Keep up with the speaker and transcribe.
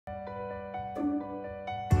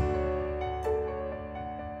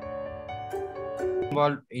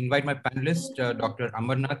invite my panelist, Dr.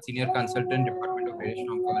 Amarnath, Senior Consultant, Department of Radiation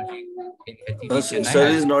Oncology in HCG Chennai. Sir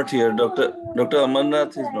is not here. Dr.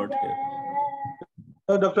 Amarnath is not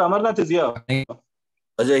here. Dr. Amarnath is here.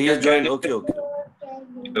 Ajay, he has joined. Okay.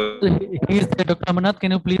 He is there, Dr. Amarnath.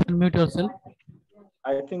 Can you please unmute yourself?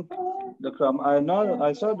 I think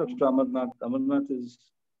I saw Dr. Amarnath. Amarnath is.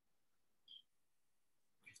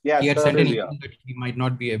 Yes, he had sent an email that he might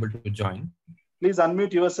not be able to join. Please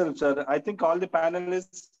unmute yourself, sir. I think all the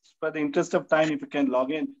panelists, for the interest of time, if you can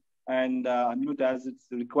log in and unmute as it's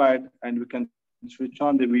required, and we can switch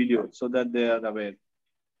on the video so that they are aware.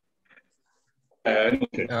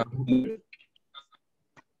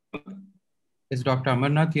 Is Dr.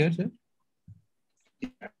 Amarnath here, sir?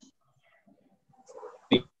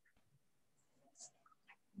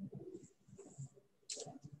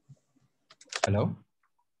 Hello?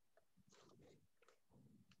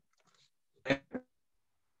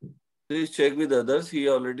 Please check with others. He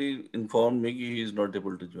already informed me he is not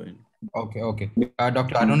able to join. Okay.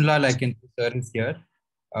 Dr. Arun Lal, I can see sir is here.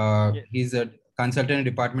 Yes. He's a consultant in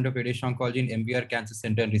Department of Radiation Oncology in MVR Cancer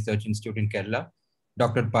Center and Research Institute in Kerala.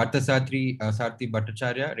 Dr. Parthasarathy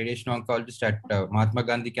Bhattacharya, radiation oncologist at Mahatma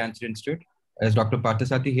Gandhi Cancer Institute. Is Dr.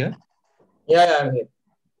 Parthasarathy here? Yeah, I'm here.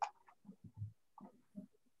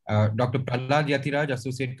 Dr. Prahlad Yathiraj,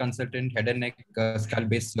 Associate Consultant, Head and Neck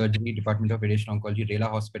Skull-Based Surgery, Department of Radiation Oncology, Rela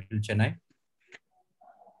Hospital, Chennai.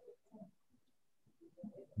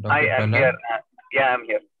 I am here. Yeah, I'm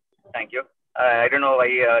here. Thank you. I don't know why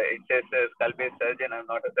it says skull-based surgeon. I'm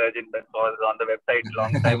not a surgeon. That was on the website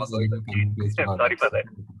long time ago. Sorry for that.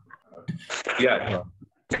 Yeah.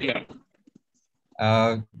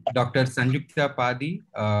 Dr. Sanjukta Padi,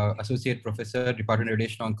 Associate Professor, Department of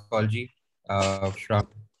Radiation Oncology, from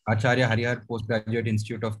Acharya Harihar Postgraduate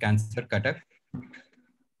Institute of Cancer, Cuttack.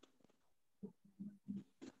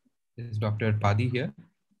 Is Dr. Padi here?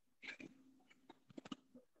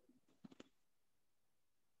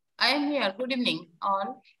 I am here. Good evening,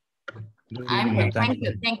 all. I am here. Thank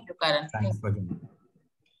you, Karan. Thanks for joining.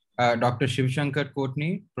 Dr. Shivshankar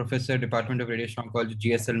Kotni, Professor, Department of Radiation Oncology,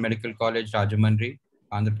 GSL Medical College, Rajahmundry,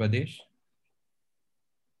 Andhra Pradesh.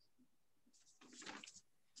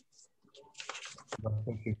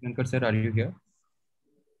 Dr. Shivshankar sir, are you here?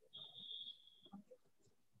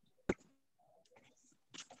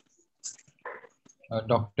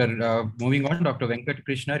 Moving on, Dr. Venkat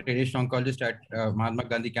Krishna, Radiation Oncologist at Mahatma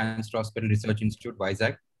Gandhi Cancer Hospital Research Institute,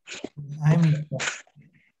 Vizag.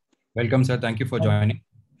 Welcome, sir. Thank you for joining.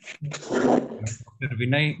 Dr.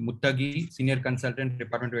 Vinay Muttagi, Senior Consultant,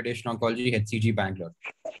 Department of Radiation Oncology, HCG, Bangalore.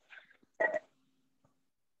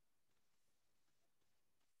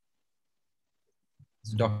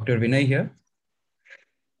 Is Dr. Vinay here?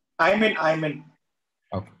 I'm in.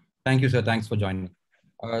 Okay. Thank you, sir. Thanks for joining.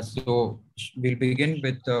 So we'll begin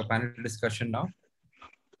with the panel discussion now.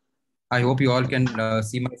 I hope you all can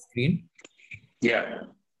see my screen. Yeah.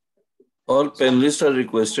 All panelists are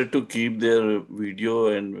requested to keep their video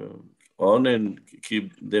and on and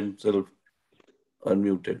keep themselves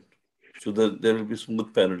unmuted so that there will be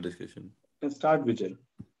smooth panel discussion. Let's start, Vijay.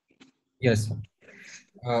 Yes.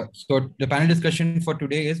 So the panel discussion for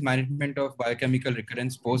today is management of biochemical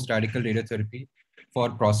recurrence post-radical radiotherapy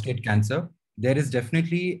for prostate cancer. There is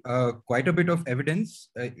definitely quite a bit of evidence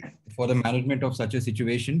for the management of such a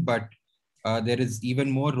situation, but there is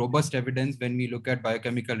even more robust evidence when we look at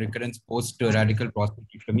biochemical recurrence post-radical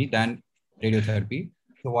prostatectomy than radiotherapy.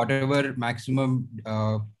 So whatever maximum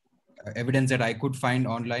evidence that I could find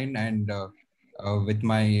online and with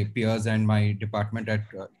my peers and my department at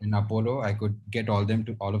in Apollo, I could get all of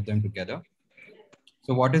them together.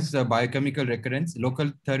 So what is biochemical recurrence?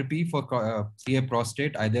 Local therapy for CA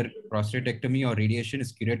prostate, either prostatectomy or radiation,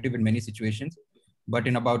 is curative in many situations, but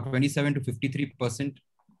in about 27 to 53%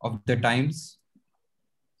 of the times,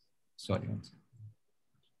 so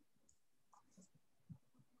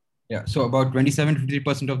about 27 to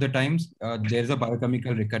 50% of the times, there's a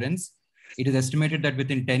biochemical recurrence. It is estimated that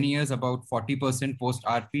within 10 years, about 40%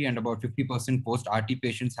 post-RP and about 50% post-RT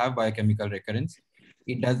patients have biochemical recurrence.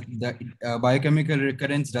 Biochemical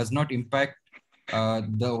recurrence does not impact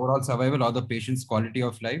the overall survival or the patient's quality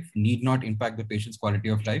of life, need not impact the patient's quality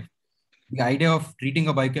of life. The idea of treating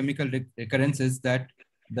a biochemical recurrence is that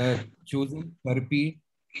the chosen therapy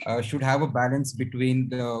should have a balance between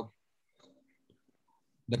the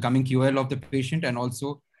coming QOL of the patient and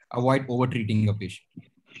also avoid over-treating a patient.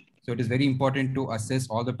 So it is very important to assess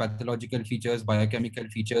all the pathological features, biochemical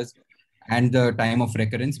features, and the time of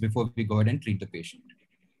recurrence before we go ahead and treat the patient.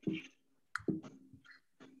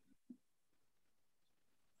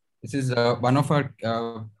 This is one of our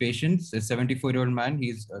patients, a 74-year-old man.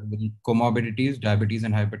 He's with comorbidities, diabetes,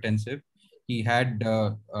 and hypertensive. He had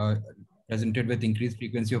presented with increased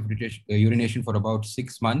frequency of urination for about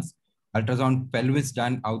 6 months. Ultrasound pelvis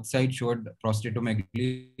done outside showed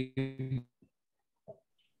prostatomegaly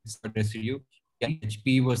residue.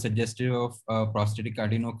 HP was suggestive of prostatic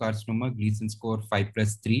adenocarcinoma, Gleason score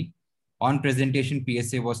 5+3. On presentation,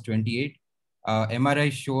 PSA was 28.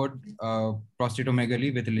 MRI showed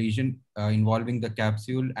prostatomegaly with a lesion involving the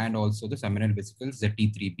capsule and also the seminal vesicles,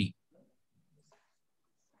 ZT3B.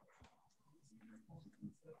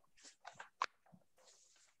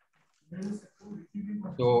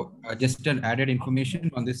 So just an added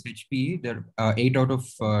information on this HPE, there 8 out of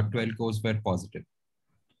 12 scores were positive.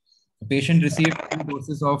 The patient received 2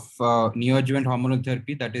 doses of neoadjuvant hormonal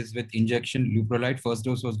therapy, that is with injection leuprolide. First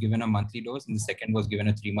dose was given a monthly dose and the second was given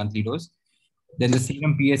a 3-monthly dose. Then the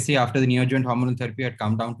serum PSA after the neoadjuvant hormonal therapy had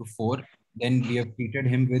come down to 4. Then we have treated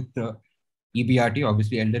him with EBRT,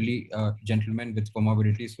 obviously elderly gentleman with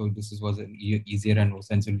comorbidity. So this was an easier and more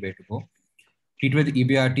sensible way to go. Treated with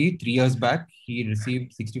EBRT 3 years back. He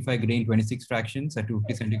received 65 gray in 26 fractions at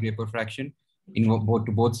 250 centigrade per fraction in both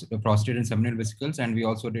prostate and seminal vesicles. And we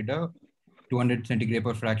also did a 200 centigrade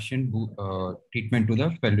per fraction treatment to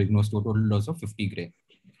the pelvic nose, total dose of 50 gray.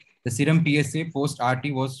 The serum PSA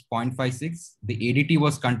post-RT was 0.56. The ADT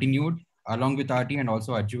was continued along with RT and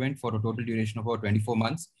also adjuvant for a total duration of about 24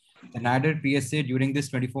 months. The NADR PSA during this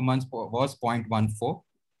 24 months was 0.14.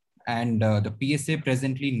 And the PSA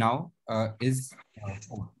presently now is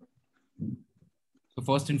 4. So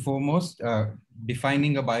first and foremost,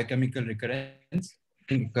 defining a biochemical recurrence. I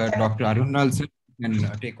think Dr. Arun also can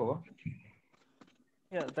take over.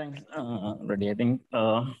 Yeah, thanks, Reddy. I think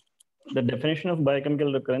the definition of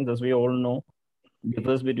biochemical recurrence, as we all know,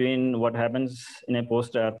 differs between what happens in a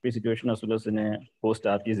post-RP situation as well as in a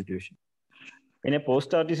post-RT situation. In a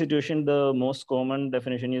post-RT situation, the most common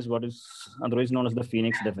definition is what is otherwise known as the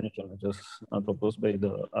Phoenix definition, which was proposed by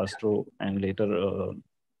the Astro, and later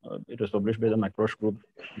it was published by the McRoche group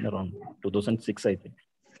in around 2006, I think.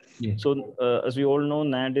 Yeah. So as we all know,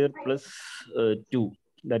 nadir plus 2,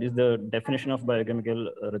 that is the definition of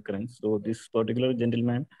biochemical recurrence. So this particular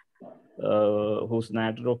gentleman, whose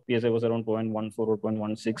nadir of PSA was around 0.14 or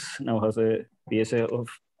 0.16, now has a PSA of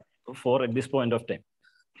 4 at this point of time.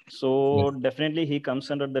 So definitely he comes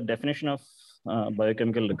under the definition of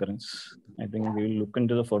biochemical recurrence. I think we will look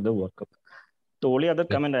into the further workup. The only other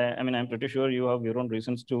comment, I mean, I'm pretty sure you have your own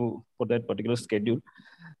reasons for that particular schedule.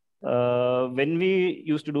 When we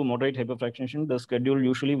used to do moderate hyperfractionation, the schedule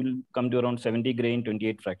usually will come to around 70 gray in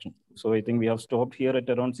 28 fractions. So I think we have stopped here at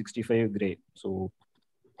around 65 gray. So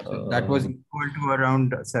that was equal to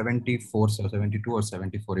around 74, so 72 or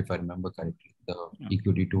 74, if I remember correctly. The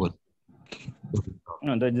EQD2 was.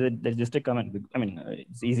 No, that's just a comment. I mean,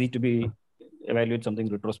 it's easy to evaluate something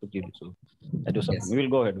retrospectively. So that was something. We will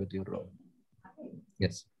go ahead with your role.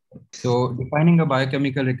 Yes. So defining a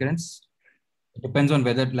biochemical recurrence depends on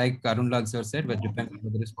whether, like Arun Lal sir said, depends on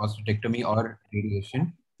whether it's prostatectomy or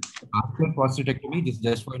radiation. After prostatectomy, this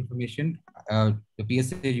just for information, the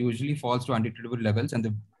PSA usually falls to undetectable levels, and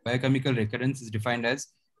the biochemical recurrence is defined as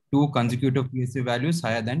 2 consecutive PSA values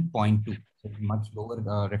higher than 0.2. So much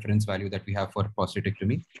lower reference value that we have for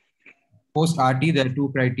prostatectomy. Post-RT, there are 2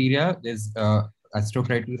 criteria. There's Astro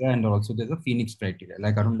criteria and also there's a Phoenix criteria.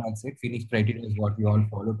 Like Arun Lal said, Phoenix criteria is what we all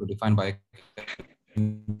follow to define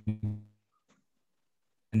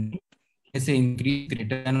PSA increase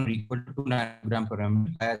greater than or equal to 2 nanogram per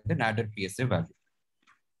ml higher than added PSA value.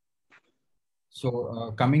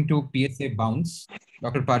 So coming to PSA bounce,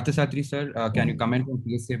 Dr. Parthasatri sir, can you comment on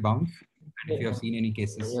PSA bounce? And if you have seen any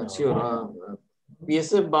cases? Yeah, sure.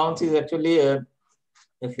 PSA bounce is actually a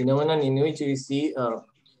phenomenon in which we see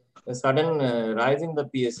a sudden rise in the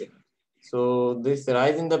PSA. So this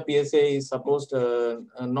rise in the PSA is supposed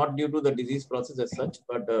not due to the disease process as such,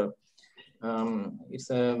 but it's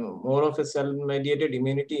more of a cell-mediated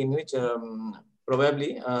immunity in which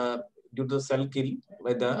probably due to cell kill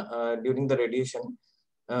by during the radiation.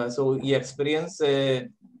 So he experienced a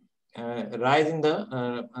rise in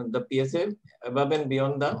the PSA above and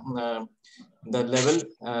beyond the level,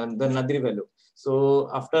 the Nadri value. So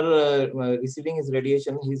after receiving his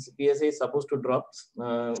radiation, his PSA is supposed to drop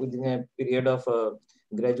within a period of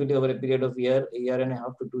gradually over a period of year and a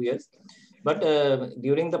half to 2 years. But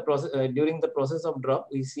during the process of drop,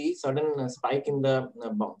 we see sudden spike in the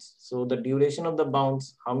bounce. So the duration of the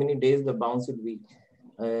bounce, how many days the bounce will be,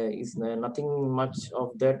 is nothing much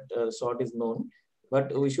of that sort is known.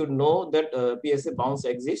 But we should know that PSA bounce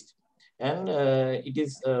exists, And it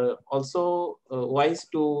is also wise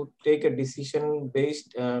to take a decision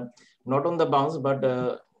based not on the bounce, but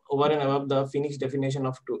over and above the finished definition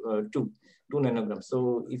of 2 nanograms.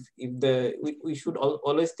 So we should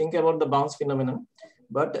always think about the bounce phenomenon,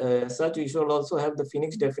 but such we should also have the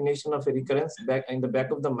finished definition of a recurrence back in the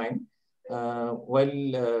back of the mind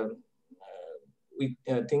while we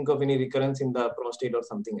think of any recurrence in the prostate or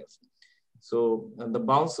something else. So the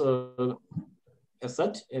bounce as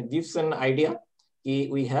such gives an idea.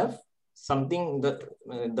 We have something,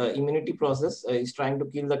 the immunity process is trying to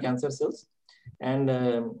kill the cancer cells, and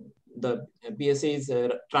the PSA is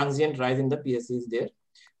transient rise in the PSA is there,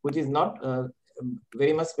 which is not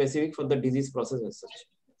very much specific for the disease process as such.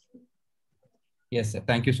 Yes, sir.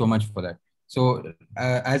 Thank you so much for that. So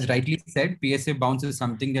as rightly said, PSA bounce is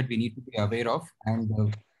something that we need to be aware of,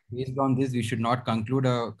 and based on this, we should not come to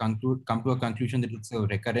a conclusion that it's a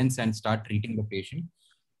recurrence and start treating the patient.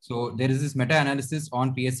 So there is this meta-analysis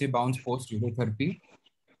on PSA bounce post-radiotherapy.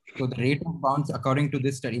 So the rate of bounce, according to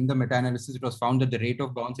this study, in the meta-analysis, it was found that the rate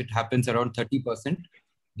of bounce, it happens around 30%.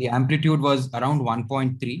 The amplitude was around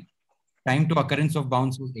 1.3. Time to occurrence of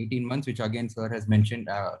bounce was 18 months, which again, sir has mentioned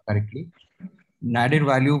correctly. Nadir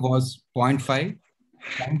value was 0.5.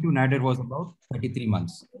 Time to nadir was about 33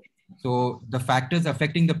 months. So the factors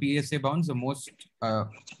affecting the PSA bounce, the most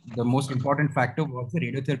important factor was the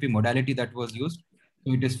radiotherapy modality that was used.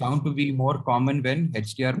 So it is found to be more common when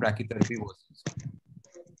HDR brachytherapy was used.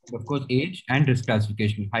 Of course, age and risk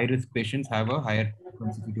classification. High-risk patients have a higher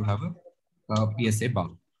propensity to have a PSA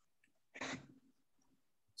bounce.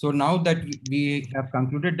 So now that we have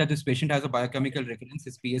concluded that this patient has a biochemical recurrence,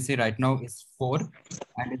 his PSA right now is 4,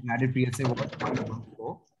 and his nadir PSA was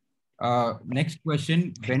 0.14. Next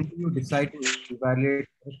question, when do you decide to evaluate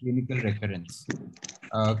a clinical recurrence?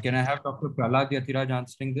 Can I have Dr. Prahlad Yatiraj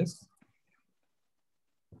answering this?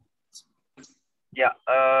 Yeah,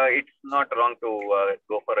 it's not wrong to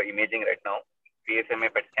go for imaging right now. PSMA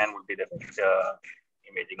PET scan would be the best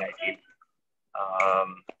imaging, I feel.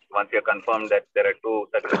 Once you're confirmed that there are 2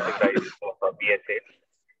 successive rises of PSA,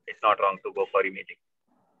 it's not wrong to go for imaging.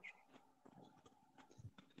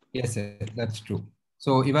 Yes, sir, that's true.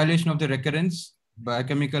 So evaluation of the recurrence,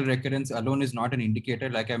 biochemical recurrence alone is not an indicator,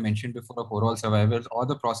 like I mentioned before, of overall survival or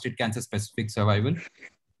the prostate cancer specific survival.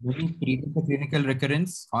 During the clinical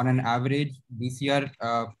recurrence, on an average, BCR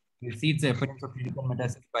precedes the appearance of clinical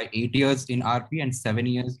metastasis by 8 years in RP and 7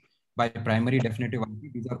 years by primary definitive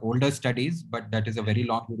RP. These are older studies, but that is a very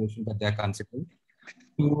long duration that they are considering.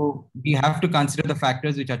 So we have to consider the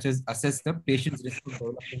factors which assess the patient's risk of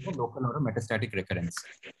developing a local or a metastatic recurrence.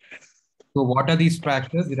 So what are these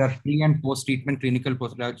factors? There are pre and post-treatment clinical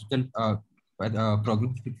pathological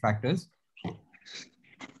prognostic factors.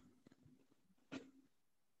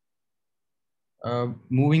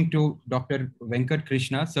 Moving to Dr. Venkat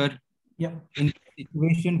Krishna, sir. Yeah. In this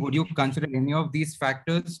situation, would you consider any of these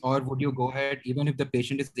factors, or would you go ahead even if the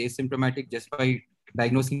patient is asymptomatic just by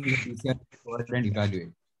diagnosing the PCR and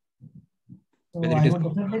evaluate? So I would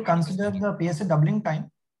definitely consider the PSA doubling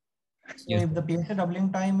time. So yes, if the PSA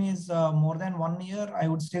doubling time is more than 1 year, I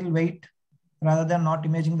would still wait rather than not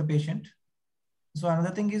imaging the patient. So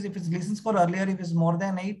another thing is, if it's lesion score earlier, if it's more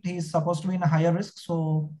than 8, he is supposed to be in a higher risk.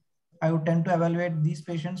 So I would tend to evaluate these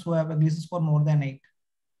patients who have a Gleason score more than 8.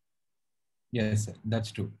 Yes, sir,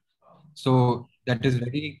 that's true. So that is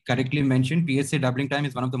very correctly mentioned. PSA doubling time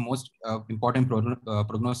is one of the most important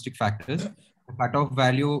prognostic factors. The cutoff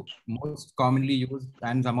value most commonly used,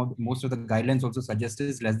 and most of the guidelines also suggest,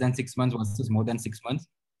 is less than 6 months versus more than 6 months.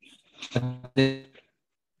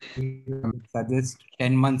 Suggest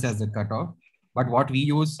 10 months as the cutoff, but what we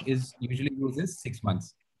usually uses 6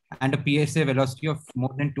 months, and a PSA velocity of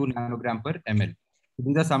more than 2 nanogram per ml. So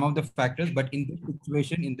these are some of the factors, but in this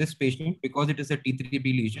situation, in this patient, because it is a T3B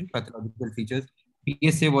lesion, pathological features,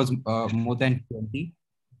 PSA was more than 20.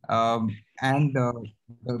 And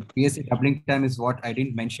the PSA doubling time is what I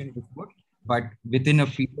didn't mention before, but within a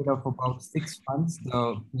period of about 6 months,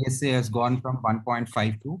 the PSA has gone from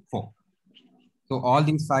 1.5 to 4. So all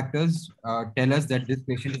these factors tell us that this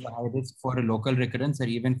patient is a high risk for a local recurrence or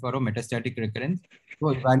even for a metastatic recurrence. So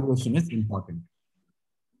evaluation is important.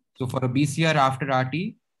 So for a BCR after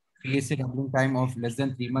RT, PSA doubling time of less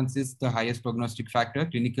than 3 months is the highest prognostic factor,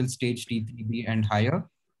 clinical stage T3B and higher,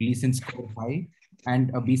 Gleason score high,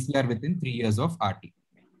 and a BCR within 3 years of RT.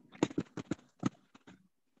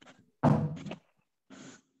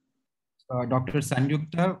 Dr.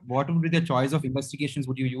 Sanyukta, what would be the choice of investigations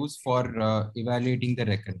would you use for evaluating the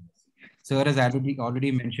recurrence? Sir has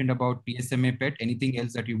already mentioned about PSMA PET. Anything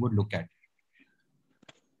else that you would look at?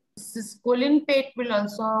 this colon PET will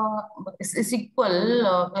also is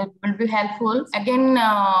equal. It will be helpful. Again,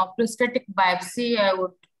 prostatic biopsy I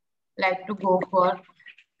would like to go for,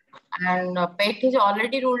 and PET is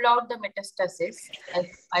already ruled out the metastasis.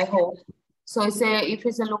 I hope. So if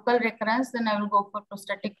it's a local recurrence, then I will go for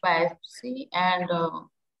prostatic biopsy, and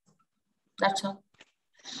that's all.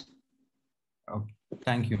 Okay.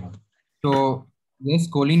 Thank you. So yes,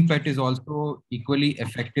 choline PET is also equally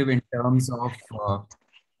effective in terms of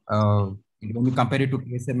when we compare it to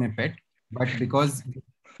PSMA PET, but because the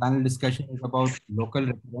panel discussion is about local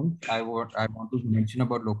recurrence, I want to mention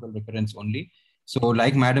about local recurrence only. So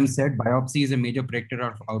like Madam said, biopsy is a major predictor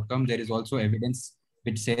of outcome. There is also evidence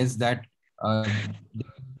which says that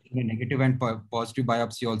in a negative and positive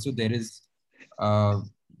biopsy also there is there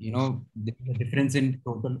is a difference in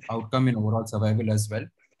total outcome in overall survival as well.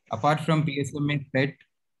 Apart from PSMA PET,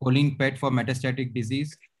 choline PET for metastatic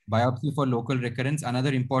disease, biopsy for local recurrence,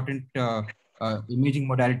 another important imaging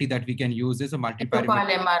modality that we can use is a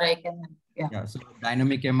multiparametric MRI. Yeah, so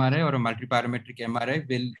dynamic MRI or a multiparametric MRI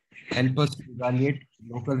will help us to evaluate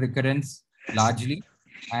local recurrence largely,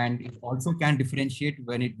 and it also can differentiate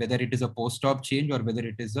whether it is a post-op change or whether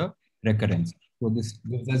it is a recurrence. So this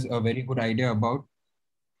gives us a very good idea about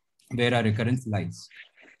where our recurrence lies.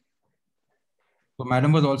 So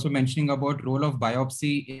Madam was also mentioning about role of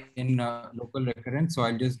biopsy in local recurrence. So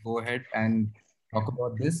I'll just go ahead and talk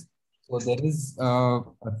about this. So there is a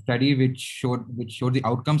study which showed the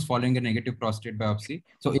outcomes following a negative prostate biopsy.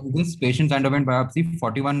 So in this, patients underwent biopsy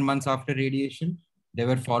 41 months after radiation. They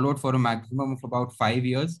were followed for a maximum of about 5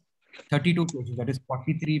 years. 32 patients, that is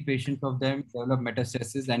 43 patients of them developed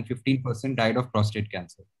metastasis and 15% died of prostate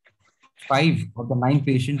cancer. 5 of the 9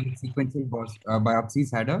 patients with sequential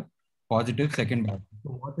biopsies had a positive second biopsy. So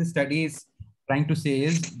what this study is trying to say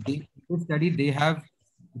is, they have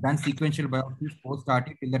done sequential biopsies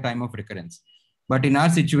post-RT till the time of recurrence. But in our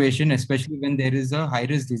situation, especially when there is a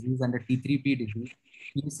high-risk disease and a T3P disease,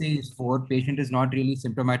 PSA is 4, patient is not really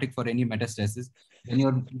symptomatic for any metastasis. When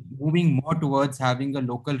you're moving more towards having a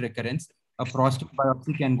local recurrence, a prostate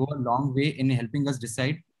biopsy can go a long way in helping us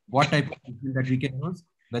decide what type of treatment that we can use,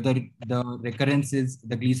 whether the recurrence is,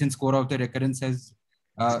 the Gleason score of the recurrence has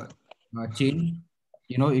changed.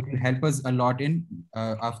 It will help us a lot in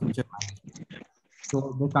our future management.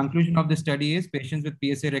 So the conclusion of the study is patients with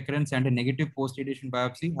PSA recurrence and a negative post-radiation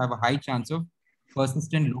biopsy have a high chance of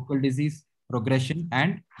persistent local disease progression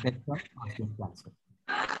and death from prostate cancer.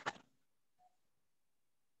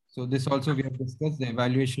 So this also we have discussed the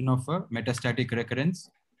evaluation of a metastatic recurrence.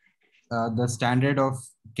 The standard of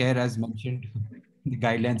care, as mentioned, the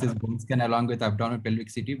guidelines is bone scan along with abdominal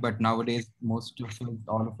pelvic CT, but nowadays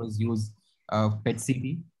all of us use PET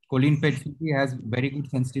CT. Choline PET CT has very good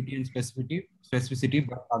sensitivity and specificity,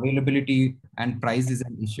 but availability and price is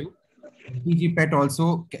an issue. FDG PET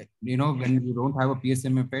also, when you don't have a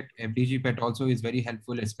PSMA PET, FDG PET also is very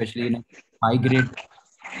helpful, especially in a high grade.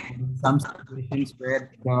 In some situations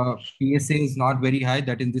where the PSA is not very high,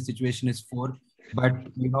 that in this situation is 4, but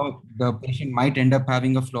the patient might end up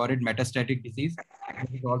having a florid metastatic disease.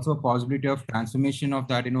 There is also a possibility of transformation of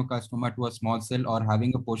the adenocarcinoma to a small cell or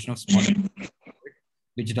having a portion of small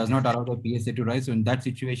which does not allow the PSA to rise. So in that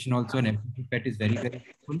situation also an FDG PET is very, very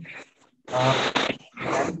helpful.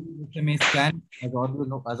 SMA scan, as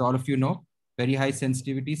all of you know, very high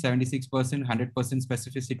sensitivity, 76%, 100%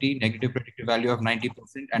 specificity, negative predictive value of 90%,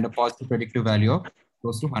 and a positive predictive value of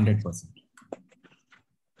close to 100%.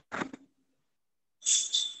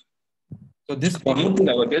 So this one thing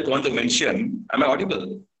I just want to mention, am I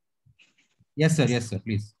audible? Yes, sir. Yes, sir.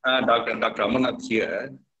 Please. Dr. Amarnath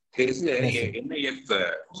here. There is a NIF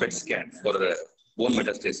PET scan for bone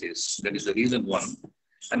metastasis. That is the reason one.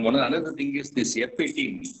 And another thing is this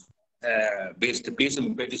F18 based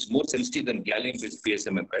PSMA PET is more sensitive than gallium based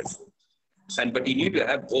PSMA PET. But you need to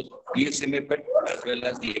have both PSMA PET as well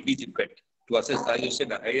as the FDG PET to assess, as you said,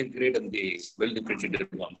 the higher grade and the well differentiated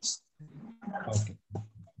ones. Okay.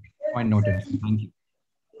 Point noted. Thank you.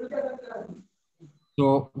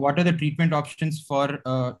 So what are the treatment options for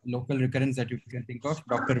local recurrence that you can think of?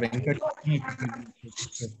 Dr. Venkat?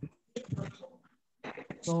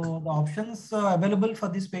 So the options available for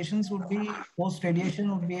these patients would be post-radiation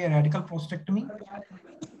would be a radical prostatectomy.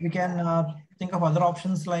 We can think of other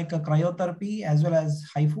options like cryotherapy as well as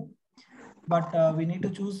HIFU. But we need to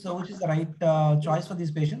choose which is the right choice for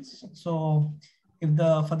these patients. So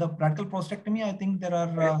for the radical prostatectomy, I think there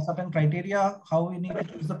are certain criteria how we need to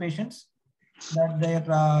choose the patients, that their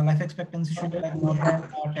life expectancy should be like more than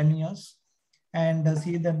 10 years, and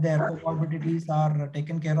see that their comorbidities are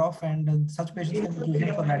taken care of, and such patients can be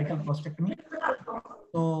chosen for radical prostatectomy.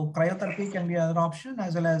 So cryotherapy can be another option,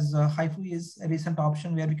 as well as HIFU is a recent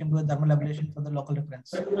option where we can do a thermal ablation for the local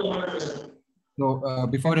recurrence. So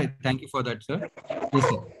thank you for that, sir. Yes,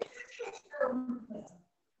 sir.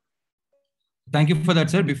 Thank you for that,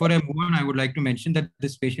 sir. Before I move on, I would like to mention that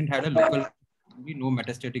this patient had a local, no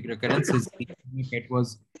metastatic recurrence. His PET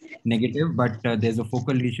was negative, but there's a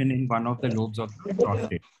focal lesion in one of the lobes of the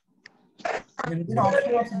prostate. There is an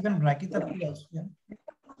option of even brachytherapy also. Yeah.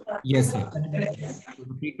 Yes, sir. So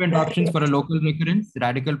the treatment options for a local recurrence: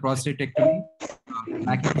 radical prostatectomy,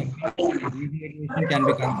 radiation can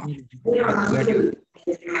be considered.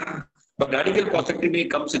 But radical prostatectomy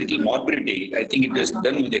comes with a little morbidity. I think it is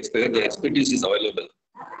done with expert. The expertise is available.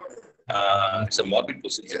 It's a morbid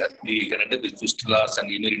procedure. We can end up with fistulas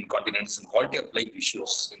and urinary incontinence and quality of life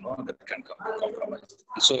issues, that can compromise.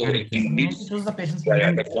 So it needs.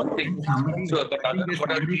 Yeah, that's one thing. So, but other is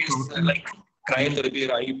like cryotherapy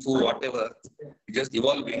or IFU, whatever, just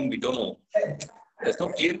evolving. We don't know. There's no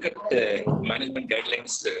clear-cut management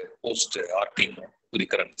guidelines post RT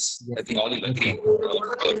recurrence. Yes. I think all will agree.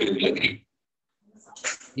 Will agree.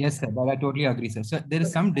 Yes, sir. But I totally agree, sir. So there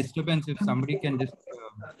is some disturbance. If somebody can just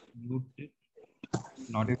mute it.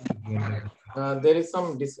 Not if there is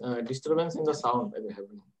some disturbance in the sound.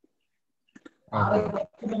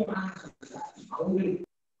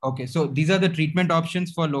 Okay, so these are the treatment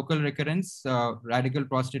options for local recurrence: radical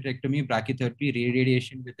prostatectomy, brachytherapy,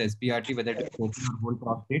 radiation with SBRT, whether it is open or whole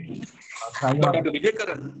prostate. But Dr.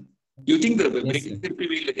 Vijaykaran, you think the brachytherapy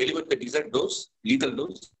will deliver the desired dose, lethal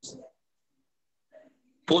dose?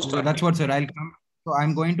 So that's what, sir. I'll come. So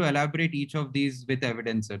I'm going to elaborate each of these with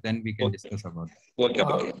evidence, sir. Then we can discuss about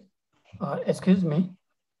it. Excuse me.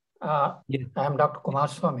 Yes. I am Dr. Kumar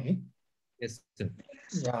Swami. Yes, sir.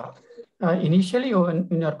 Yeah. Initially,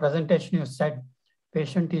 in your presentation, you said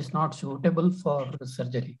patient is not suitable for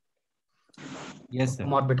surgery. Yes, sir.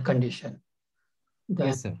 Morbid condition. Then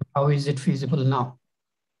yes, sir. How is it feasible now?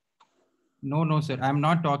 No, sir. I'm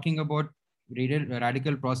not talking about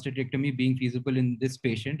radical prostatectomy being feasible in this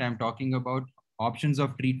patient. I'm talking about options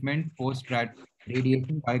of treatment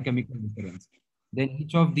post-radiation biochemical recurrence. Then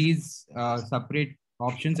each of these separate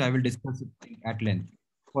options I will discuss at length.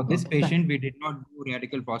 For this patient, we did not do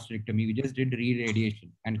radical prostatectomy. We just did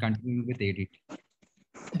re-radiation and continued with ADT.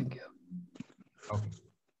 Thank you. Okay.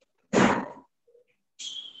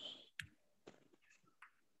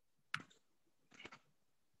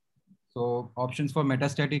 So options for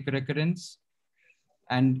metastatic recurrence.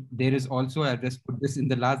 And there is also, I'll just put this in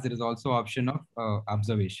the last, there is also option of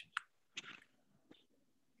observation.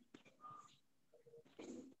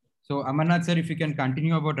 So Amarnath sir, if you can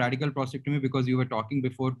continue about radical prostatectomy, because you were talking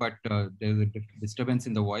before, but there's a disturbance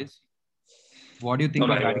in the voice. What do you think of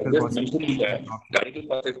radical prostatectomy?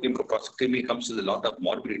 Radical prostatectomy comes with a lot of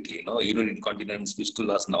morbidity, urinary incontinence,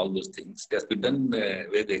 fistulas, and all those things. It has been done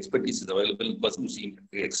where the expertise is available. Person who's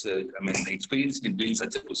experienced in doing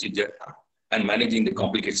such a procedure and managing the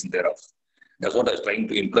complications thereof. That's what I was trying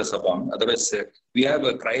to impress upon. Otherwise, we have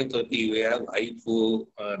a cryotherapy, we have IFU,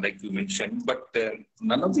 like you mentioned, but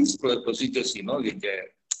none of these procedures, is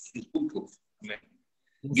foolproof.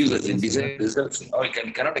 Gives us the desired results.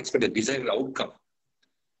 We cannot expect a desired outcome.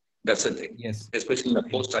 That's the thing. Yes. Especially in a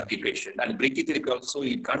post-RT patient. And brachytherapy also,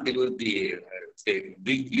 you can't deliver the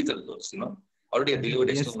lethal dose, Already delivered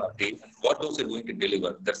external RT. What dose are going to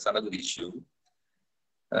deliver? That's another issue.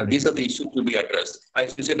 These are the issues to be addressed.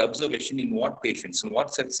 As you said, observation in what patients, in what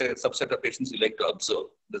subset of patients you like to observe.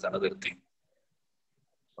 There's another thing.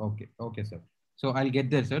 Okay, sir. So I'll get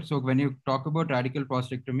there, sir. So when you talk about radical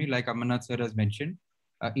prostatectomy, like Amarnath sir has mentioned,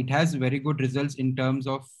 it has very good results in terms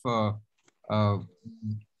of,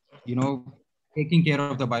 taking care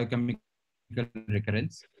of the biochemical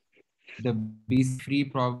recurrence. The BC-free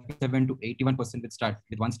probably 7 to 81%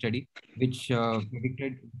 with one study, which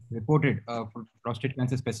reported prostate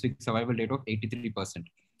cancer specific survival rate of 83%.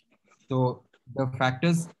 So the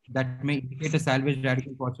factors that may indicate a salvage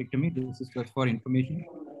radical prostatectomy, this is just for information.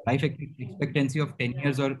 Life expectancy of 10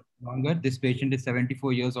 years or longer. This patient is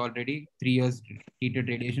 74 years already, 3 years treated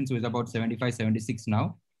radiation, so is about 75, 76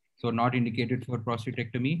 now. So not indicated for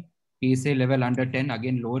prostatectomy. PSA level under 10,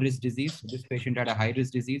 again, low risk disease. So this patient had a high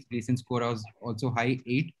risk disease. Gleason score was also high,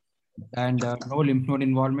 8. And no lymph node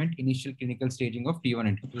involvement, initial clinical staging of T1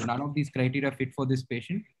 and T2. So none of these criteria fit for this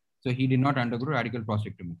patient. So he did not undergo radical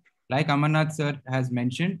prostatectomy. Like Amarnath sir has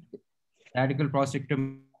mentioned, radical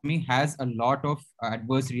prostatectomy has a lot of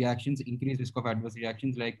adverse reactions, increased risk of adverse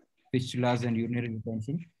reactions like fistulas and urinary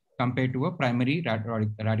retention compared to a primary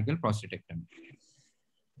radical prostatectomy.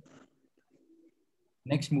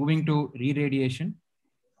 Next, moving to re-radiation.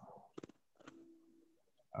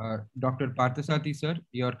 Dr. Parthasathy, sir,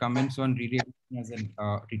 your comments on radiation as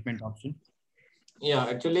a treatment option? Yeah,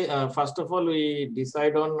 actually, first of all, we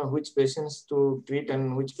decide on which patients to treat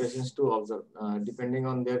and which patients to observe, depending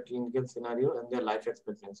on their clinical scenario and their life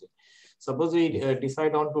expectancy. Suppose we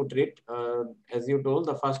decide on to treat, as you told,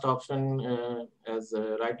 the first option, as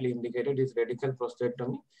rightly indicated, is radical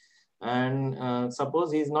prostatectomy. And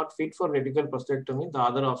suppose he is not fit for radical prostatectomy, the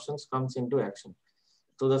other options comes into action.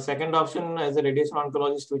 So the second option as a radiation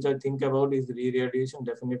oncologist, which I think about, is re-radiation,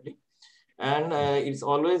 definitely. And it's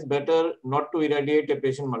always better not to irradiate a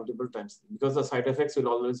patient multiple times because the side effects will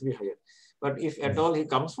always be higher. But if at all he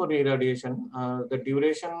comes for irradiation, the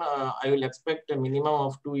duration, I will expect a minimum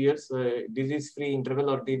of 2 years, disease-free interval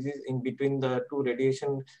or disease in between the two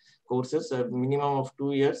radiation courses, a minimum of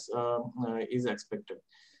 2 years is expected.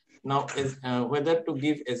 Now, whether to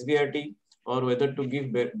give SBRT or whether to give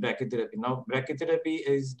brachytherapy. Now, brachytherapy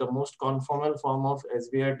is the most conformal form of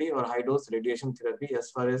SBRT or high-dose radiation therapy as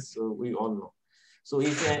far as we all know. So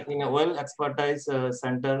if in a well-expertise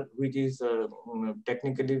center, which is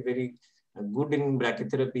technically very good in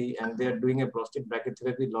brachytherapy and they are doing a prostate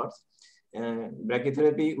brachytherapy lots,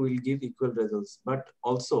 brachytherapy will give equal results. But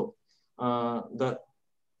also, the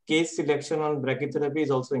case selection on brachytherapy is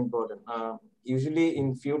also important. Usually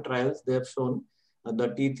in few trials, they have shown the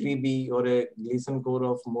T3B or a Gleason score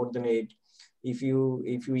of more than 8.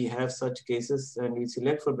 If we have such cases and we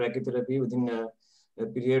select for brachytherapy within a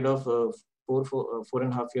period of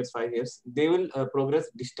 4.5 years, 5 years, they will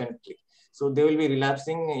progress distantly. So they will be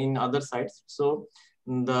relapsing in other sites. So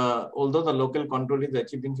although the local control is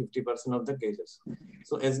achieved in 50% of the cases.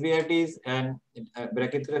 So SBRTs and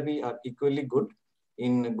brachytherapy are equally good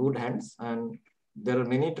in good hands, and there are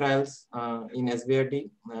many trials in SBRT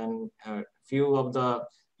and few of the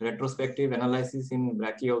retrospective analysis in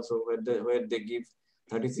brachy also where they give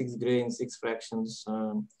 36 gray in 6 fractions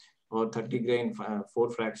or 30 gray in 4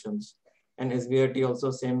 fractions, and SBRT also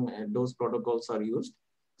same dose protocols are used.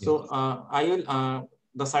 So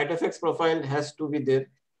the side effects profile has to be there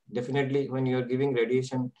definitely when you are giving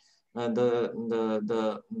radiation.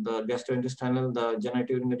 The gastrointestinal, the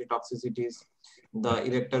genitourinary toxicities, the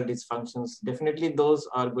erectile dysfunctions, definitely those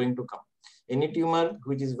are going to come. Any tumor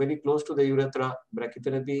which is very close to the urethra,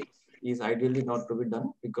 brachytherapy is ideally not to be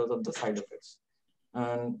done because of the side effects.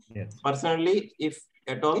 And personally, if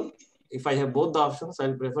at all, if I have both the options,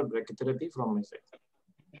 I'll prefer brachytherapy from my side.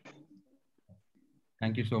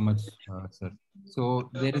 Thank you so much, sir. So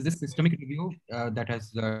there is this systemic review that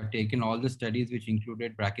has taken all the studies which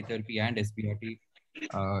included brachytherapy and SBRT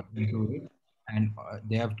into it. And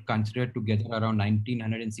they have considered together around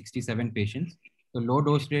 1,967 patients. So low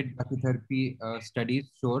dose rate brachytherapy studies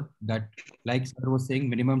showed that, like sir was saying,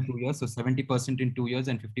 minimum 2 years, so 70% in 2 years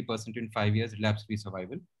and 50% in 5 years relapse-free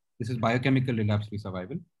survival. This is biochemical relapse-free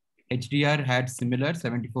survival. HDR had similar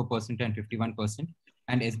 74% and 51%.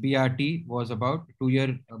 And SBRT was about 2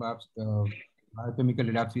 year biochemical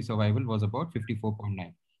relapse-free survival was about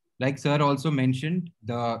 54.9. Like sir also mentioned,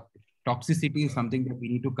 the toxicity is something that we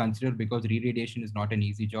need to consider because re-radiation is not an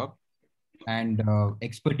easy job. And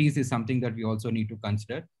expertise is something that we also need to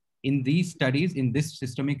consider. In these studies, in this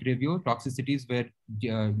systemic review, toxicities were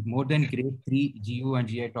more than grade 3 GU and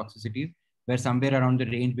GI toxicities were somewhere around the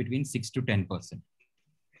range between 6 to 10%.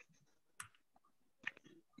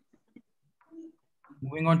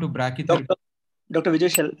 Moving on to brachytherapy. Dr. Vijay,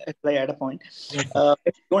 shall I add a point? Yes.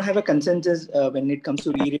 If we don't have a consensus when it comes to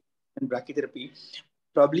re-radiation and brachytherapy,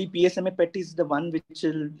 probably PSMA PET is the one which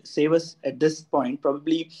will save us at this point.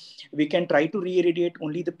 Probably we can try to re-irradiate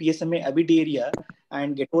only the PSMA avid area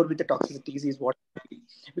and get over with the toxicities is what,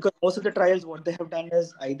 because most of the trials, what they have done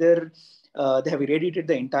is either they have irradiated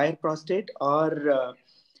the entire prostate or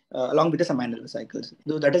along with the some annual cycles.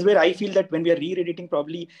 So that is where I feel that when we are re-irradiating,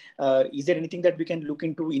 probably is there anything that we can look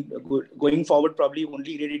into going forward, probably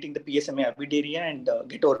only irradiating the PSMA avid area and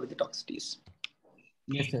get over with the toxicities.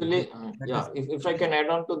 Yes, actually, yeah, if I can add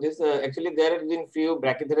on to this, actually there have been few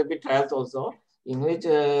brachytherapy trials also in which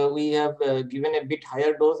we have given a bit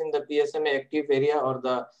higher dose in the PSMA active area or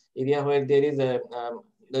the area where there is a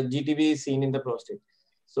the GTB is seen in the prostate.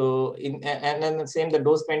 So and then the same, the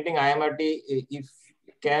dose painting IMRT, if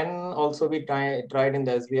can also be tried in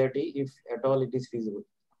the SBRT if at all it is feasible,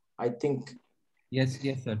 I think. Yes,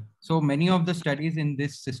 sir. So many of the studies in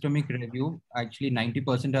this systemic review, actually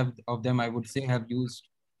 90% of them, I would say, have used,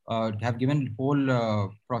 have given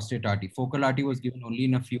whole prostate RT. Focal RT was given only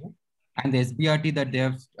in a few. And the SBRT that they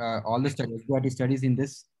have, all the SBRT studies in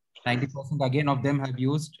this, 90% again of them have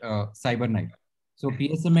used CyberKnife. So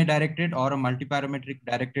PSMA directed or a multiparametric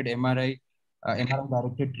directed MRI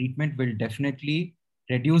directed treatment will definitely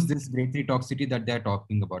reduce this grade 3 toxicity that they're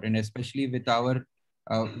talking about. And especially with our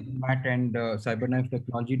MAT and CyberKnife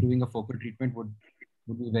technology, doing a focal treatment would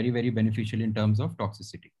be very, very beneficial in terms of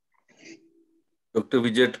toxicity. Dr.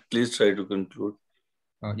 Vijay, please try to conclude.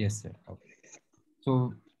 Yes, sir. Okay.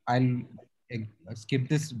 So I'll skip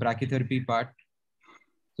this brachytherapy part.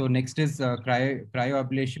 So next is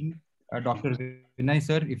cryoablation. Dr. Vinay,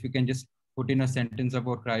 sir, if you can just put in a sentence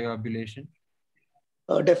about cryoablation.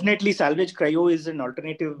 Definitely, salvage cryo is an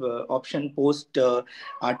alternative option post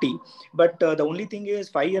RT. But the only thing is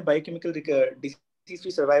 5-year biochemical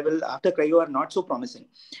disease-free survival after cryo are not so promising.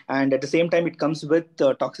 And at the same time, it comes with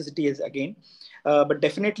toxicity again. But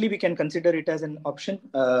definitely, we can consider it as an option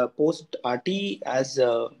post RT as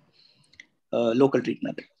local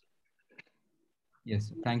treatment.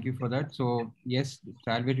 Yes, thank you for that. So yes,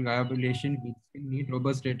 salvage cryoablation, we still need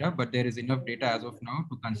robust data, but there is enough data as of now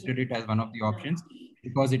to consider it as one of the options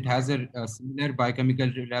because it has a similar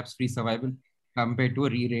biochemical relapse-free survival compared to a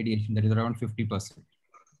re-radiation that is around 50%.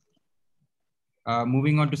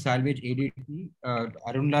 Moving on to salvage ADT,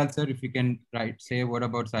 Arunlal sir, if you can say a word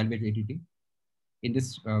about salvage ADT in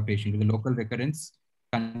this patient with a local recurrence,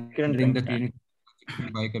 considering the clinical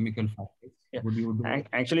biochemical factors. Yeah.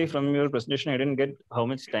 Actually, from your presentation, I didn't get how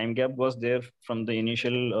much time gap was there from the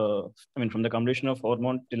initial, from the completion of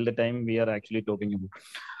hormone till the time we are actually talking about.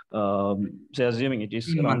 So assuming it is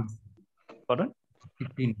 16 around, months. Pardon?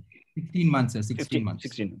 16 months, sir. 16 months.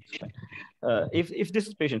 16 months. Fine. If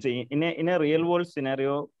this patient, say, in a real world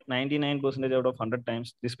scenario, 99% out of 100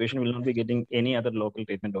 times, this patient will not be getting any other local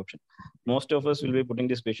treatment option. Most of us will be putting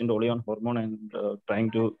this patient only on hormone and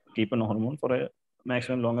trying to keep on hormone for a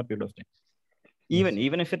maximum longer period of time.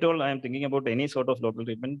 Even if at all I am thinking about any sort of local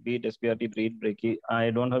treatment, be it SPRT, be it brachy, I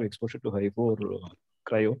don't have exposure to hypo or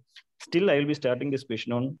cryo. Still, I will be starting this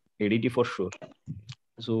patient on ADT for sure.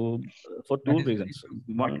 So for two reasons.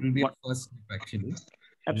 One will be a first step actually.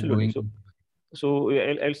 Absolutely. So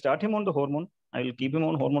I'll start him on the hormone. I'll keep him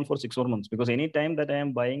on hormone for 6 more months because any time that I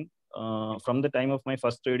am buying from the time of my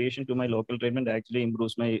first radiation to my local treatment actually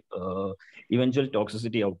improves my eventual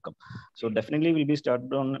toxicity outcome. So definitely will be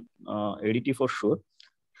started on ADT for sure.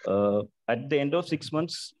 At the end of 6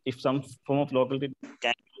 months, if some form of local treatment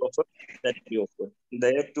can be offered, that will be offered.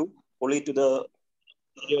 There too, only to the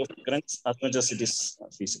of recurrence as much as it is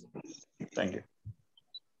feasible. Thank you.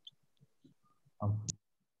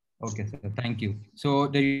 Okay, sir. Thank you. So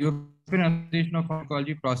the European Association of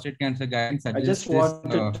Oncology Prostate Cancer Guidance suggests I just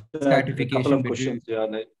wanted a couple of questions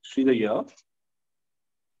here, Sridhar here.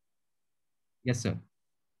 Yes, sir.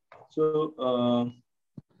 So,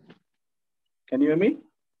 can you hear me?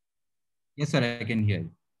 Yes, sir. I can hear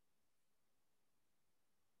you.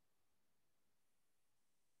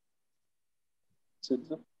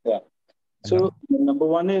 Yeah. So number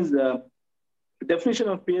one is definition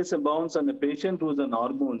of PSA bounce on a patient who's on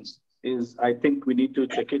hormones is, I think we need to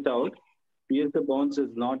check it out. PSA bounce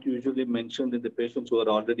is not usually mentioned in the patients who are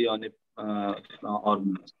already on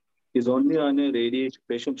hormones. Is only on a radiation,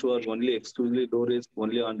 patients who are only exclusively low risk,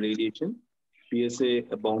 only on radiation, PSA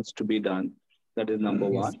bounce to be done. That is number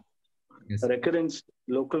one. Yes. Recurrence,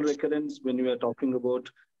 local recurrence, when we are talking about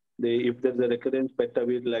if there's a recurrence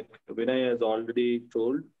PET-AVID, like Vinay has already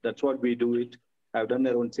told, that's what we do it. I've done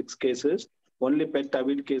around 6 cases. Only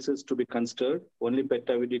PET-AVID cases to be considered, only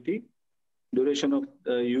PET-AVIDity. Duration of,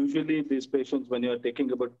 usually these patients, when you are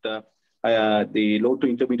taking about the low to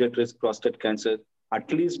intermediate risk prostate cancer,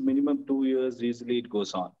 at least minimum 2 years, easily it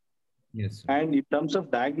goes on. Yes. And in terms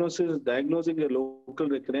of diagnosing a local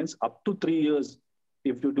recurrence, up to 3 years,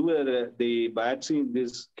 if you do the biopsy in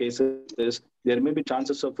these cases, there may be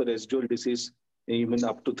chances of a residual disease even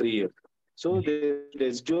up to 3 years. So the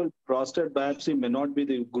residual prostate biopsy may not be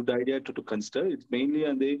the good idea to consider. It's mainly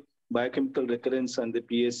on the biochemical recurrence and the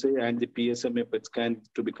PSA and the PSMA PET scan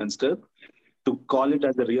to be considered to call it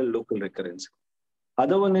as a real local recurrence.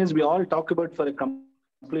 Other one is we all talk about for a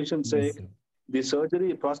completion sake, the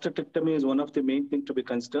surgery, prostatectomy is one of the main things to be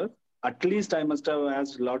considered. At least I must have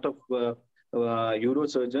asked a lot of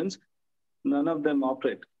neurosurgeons, none of them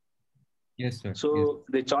operate. Yes, sir. So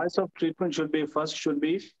the choice of treatment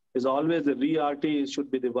is always the re-RT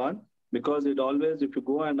should be the one, because it always, if you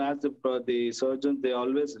go and ask the surgeon, they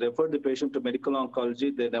always refer the patient to medical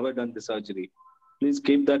oncology. They never done the surgery. Please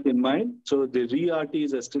keep that in mind. So the re-RT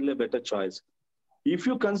is still a better choice. If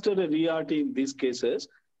you consider a re-RT in these cases,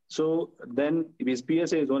 so then his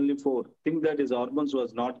PSA is only 4. Think that his hormones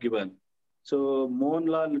was not given. So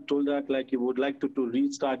Mohanlal told that like he would like to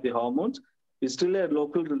restart the hormones. It's still a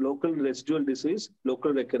local residual disease,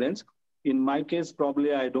 local recurrence. In my case,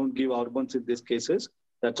 probably I don't give hormones in these cases.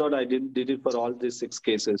 That's what I did it for all these 6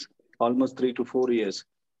 cases, almost 3 to 4 years.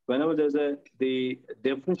 whenever there's the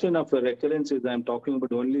definition of a recurrence is I'm talking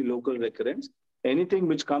about only local recurrence. Anything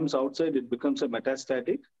which comes outside, it becomes a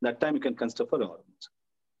metastatic. That time you can consider for hormones.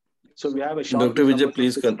 So we have a short. Dr. Vijay,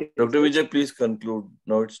 please conclude.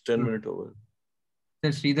 Now it's 10 minutes over.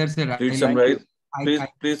 Sridhar sir, please summarize.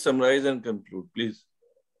 Please summarize and conclude, please.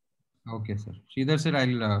 Okay, sir. Sridhar sir,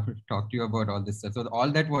 I'll talk to you about all this. Sir. So all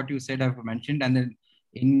that what you said I've mentioned, and then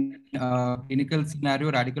in clinical scenario,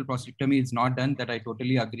 radical prostatectomy is not done. That I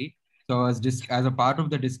totally agree. So as a part of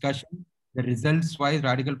the discussion, the results-wise,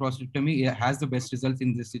 radical prostatectomy has the best results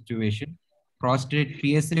in this situation. Prostate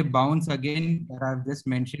PSA bounce again that I've just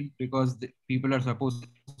mentioned because the people are supposed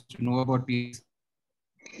to know about PSA.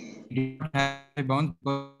 We did not have bounce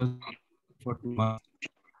because for 2 months.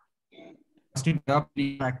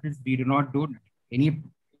 Practice, we do not do any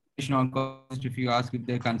oncologist. If you ask if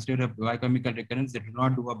they consider a biochemical recurrence, they do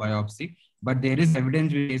not do a biopsy. But there is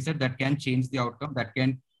evidence that can change the outcome, that can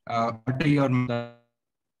alter your.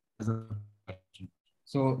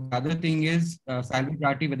 So the other thing is salvage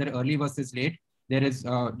RT, whether early versus late. There is,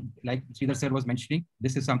 like Sridhar sir was mentioning,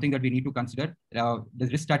 this is something that we need to consider. The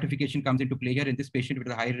risk stratification comes into play here in this patient with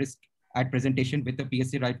a high risk at presentation with the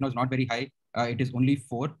PSA right now is not very high. It is only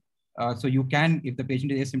 4. So you can, if the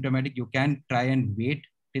patient is asymptomatic, you can try and wait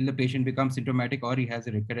till the patient becomes symptomatic or he has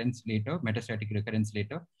a recurrence later, metastatic recurrence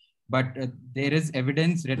later. But there is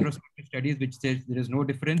evidence, retrospective studies, which says there is no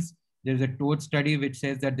difference. There is a TOAD study which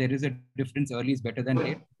says that there is a difference, early is better than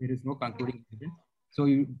late. There is no concluding evidence. So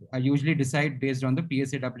I usually decide based on the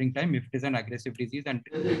PSA doubling time if it is an aggressive disease and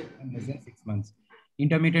less than 6 months.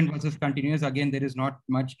 Intermittent versus continuous, again, there is not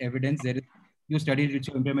much evidence. There is few studies which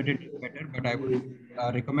show intermittent is better, but I would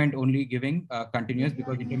recommend only giving continuous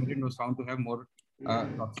because intermittent was found to have more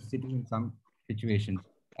toxicity in some situations.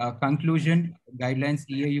 Conclusion, guidelines,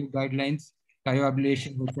 EAU guidelines,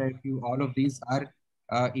 cryoablation, HIFU, all of these are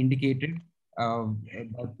indicated.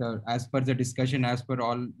 But as per the discussion, as per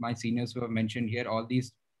all my seniors who have mentioned here, all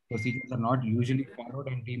these procedures are not usually followed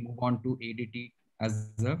and we move on to ADT as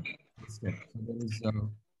a step. So there is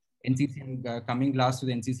NCCN coming last to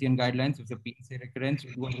the NCCN guidelines. If the PSA recurrence,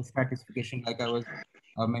 we do a risk stratification like I was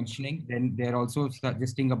mentioning. Then they're also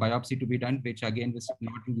suggesting a biopsy to be done, which again, this is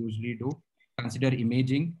not usually do. Consider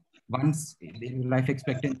imaging. Once life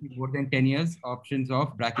expectancy more than 10 years, options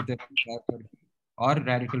of brachytherapy or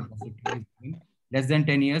radical prostatectomy. Less than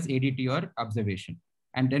 10 years, ADT or observation.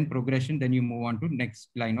 And then progression, then you move on to next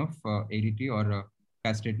line of ADT or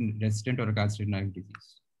castrate-resistant or a castrate-naive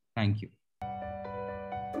disease. Thank you.